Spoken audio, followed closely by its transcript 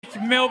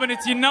Melbourne.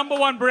 It's your number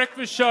one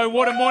breakfast show.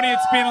 What a morning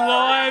it's been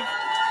live.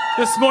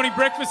 This morning,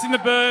 breakfast in the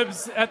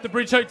Burbs at the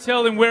Bridge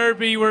Hotel in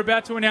Werribee. We're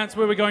about to announce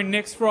where we're going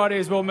next Friday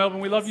as well, Melbourne.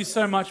 We love you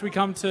so much. We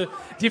come to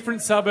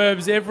different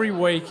suburbs every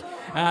week.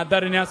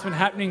 That announcement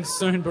happening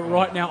soon, but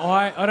right now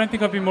I don't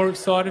think I've been more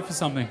excited for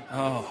something.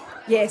 Oh.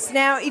 Yes.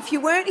 Now, if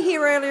you weren't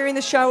here earlier in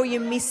the show or you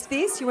missed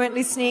this, you weren't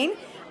listening,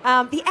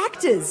 The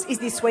Actors is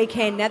this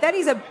weekend. Now, that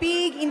is a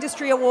big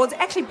industry awards,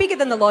 actually bigger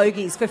than the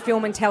Logies for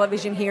film and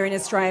television here in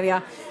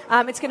Australia.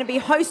 It's going to be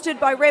hosted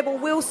by Rebel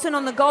Wilson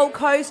on the Gold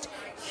Coast.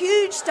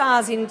 Huge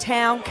stars in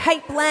town.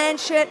 Cate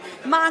Blanchett,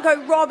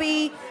 Margot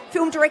Robbie,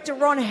 film director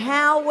Ron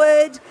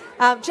Howard,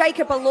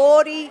 Jacob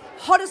Elordi,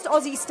 hottest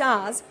Aussie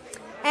stars.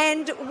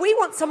 And we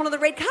want someone on the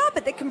red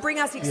carpet that can bring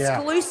us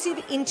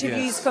exclusive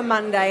interviews for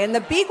Monday. And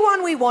the big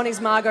one we want is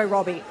Margot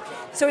Robbie.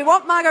 So we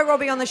want Margot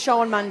Robbie on the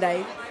show on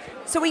Monday.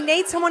 So we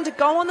need someone to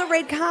go on the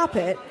red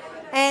carpet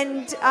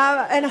and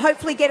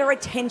hopefully get her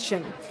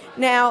attention.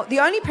 Now, the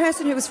only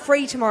person who was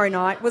free tomorrow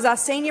night was our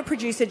senior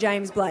producer,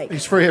 James Blake.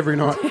 He's free every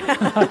night.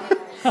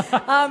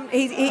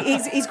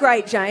 He's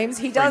great, James.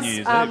 He does.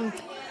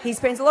 He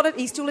spends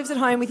he still lives at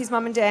home with his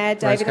mum and dad,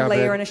 David and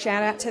Leah, and a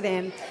shout out to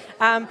them.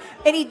 And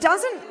he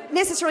doesn't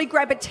necessarily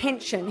grab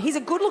attention. He's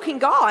a good-looking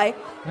guy,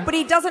 but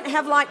he doesn't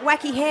have like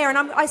wacky hair. And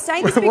I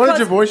say this because why did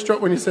your voice drop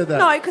when you said that?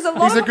 No, because a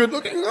lot he's of a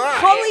good-looking guy.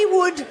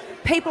 Hollywood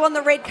people on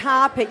the red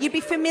carpet, you'd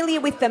be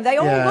familiar with them. They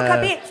all look a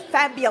bit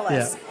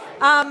fabulous.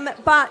 Yeah.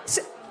 But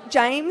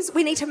James,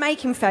 we need to make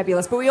him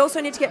fabulous, but we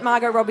also need to get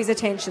Margot Robbie's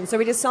attention. So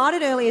we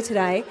decided earlier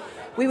today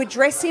we would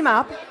dress him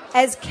up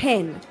as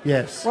Ken.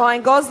 Yes.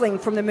 Ryan Gosling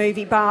from the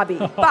movie Barbie.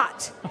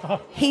 But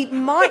he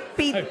might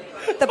be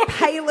the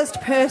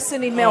palest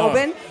person in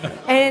Melbourne.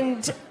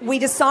 And we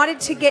decided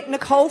to get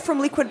Nicole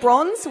from Liquid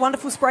Bronze, a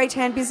wonderful spray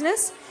tan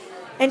business.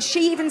 And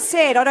she even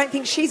said, I don't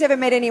think she's ever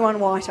met anyone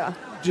whiter.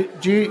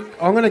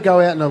 I'm going to go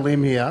out on a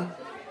limb here.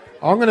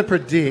 I'm going to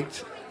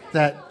predict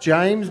that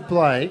James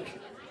Blake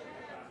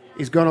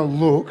is going to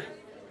look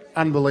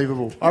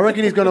unbelievable. I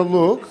reckon he's going to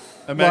look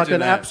like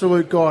an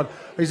absolute god.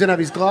 He's going to have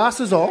his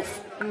glasses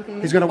off.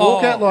 Mm-hmm. He's going to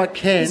walk out like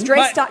Ken. He's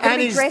dressed up,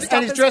 he's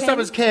dressed up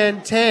as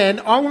Ken.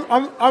 10. I'm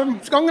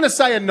going to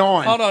say a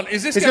 9. Hold on,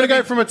 he's going to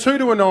go from a 2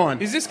 to a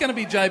 9. Is this going to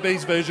be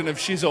JB's version of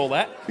Shiz All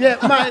That? Yeah,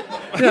 mate.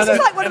 This is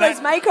like one of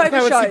those makeover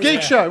shows. It's a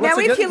geek show. Now,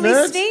 if you're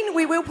listening,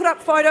 we will put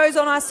up photos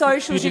on our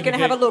socials. You can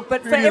have a look.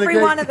 But for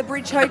everyone at the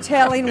Bridge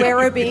Hotel in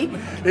Werribee,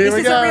 this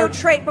is a real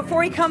treat.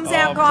 Before he comes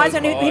out, guys,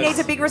 and he needs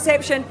a big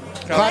reception,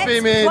 Clap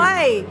him in.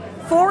 Play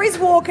for his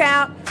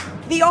walkout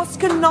the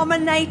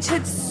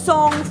Oscar-nominated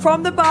song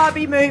from the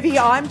Barbie movie,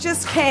 I'm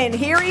Just Ken.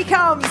 Here he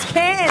comes,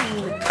 Ken.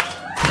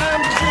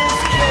 I'm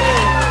just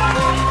Ken.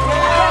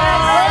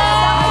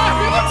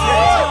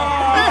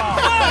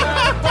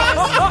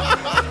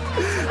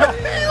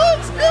 He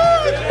looks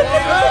good.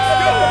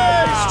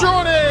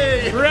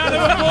 Strawny. Round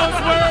of applause,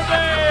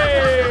 Werribee.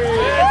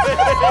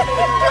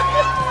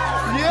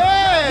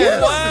 Yeah.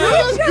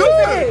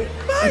 Good.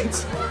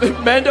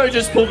 Mando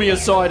just pulled me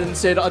aside and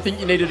said, I think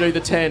you need to do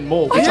the tan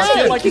more, which I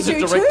feel like is a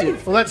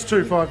directive. Well, that's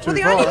 2-5-2-5. Well,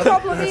 the only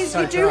problem is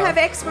you do have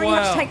eczema and you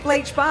have to take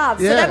bleach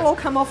baths, so that'll all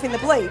come off in the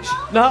bleach.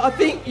 No, I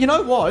think, you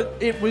know what?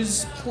 It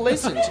was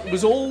pleasant. It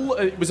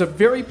was a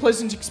very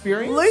pleasant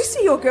experience.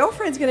 Lucy, your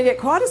girlfriend's going to get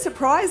quite a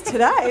surprise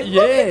today.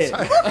 Yeah.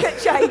 Look at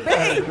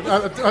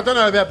JB. I don't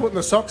know about putting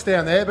the socks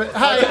down there, but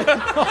hey,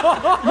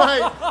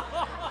 mate,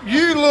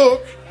 you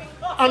look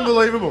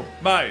unbelievable.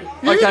 Mate.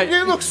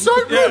 You look so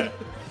good. Yeah.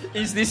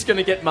 Is this going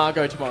to get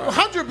Margot tomorrow?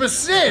 100%.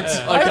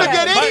 It'll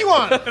get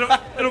anyone.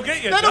 It'll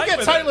get you. That'll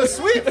get Taylor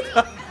Swift.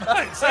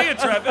 See you,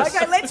 Travis.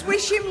 Okay, let's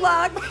wish him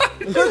luck.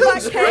 Good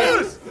luck,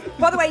 Ken.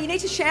 By the way, you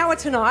need to shower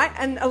tonight,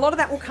 and a lot of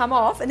that will come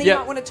off, and then you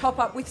might want to top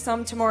up with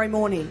some tomorrow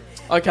morning.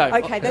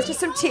 Okay, that's just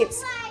some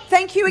tips.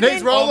 Thank you again.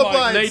 Needs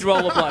rollerblades. Need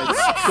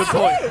rollerblades. Good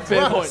point.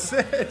 Fair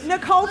point.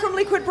 Nicole from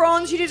Liquid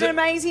Bronze, you did an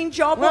amazing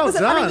job. Well what was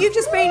it? done. I mean, you've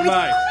just been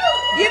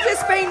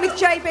with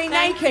JB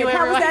Naked.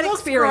 How was that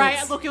experience?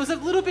 Great. Look, it was a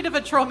little bit of a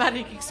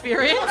traumatic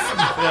experience.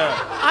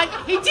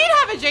 He did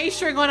have a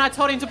G-string on. I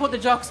told him to put the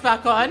jocks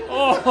back on.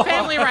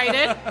 Family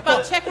rated.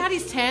 But check out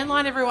his tan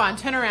line, everyone.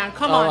 Turn around.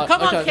 Come on,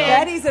 Ken.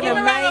 That is an Give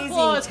him a round of amazing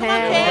applause. Come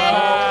on, tan. Ken.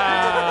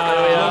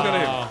 Look at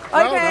him.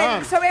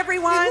 Okay, so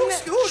everyone,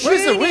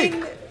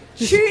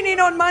 tune in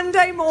on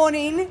Monday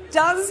morning.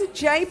 Does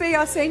JB,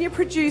 our senior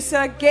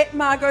producer, get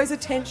Margot's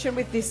attention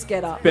with this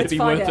get-up? Better be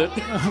worth it.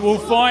 We'll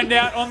find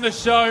out on the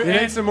show. You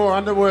need some more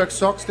underwork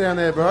socks down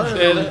there, bro.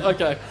 Yeah,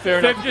 okay, fair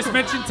enough. They've just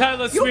mentioned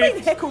Taylor You're Swift.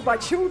 being heckled by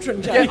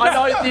children, Yeah, JB. I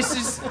know this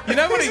is. You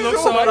know what he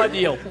looks not like?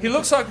 ideal. He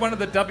looks like one of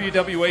the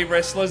WWE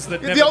wrestlers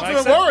that never The Ultimate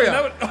makes it. Warrior. You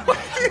know what?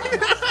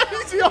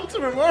 He's the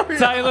Ultimate Warrior.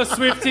 Taylor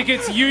Swift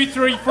tickets, you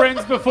 3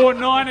 friends before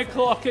 9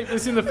 o'clock. It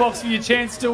was in the Fox for your chance to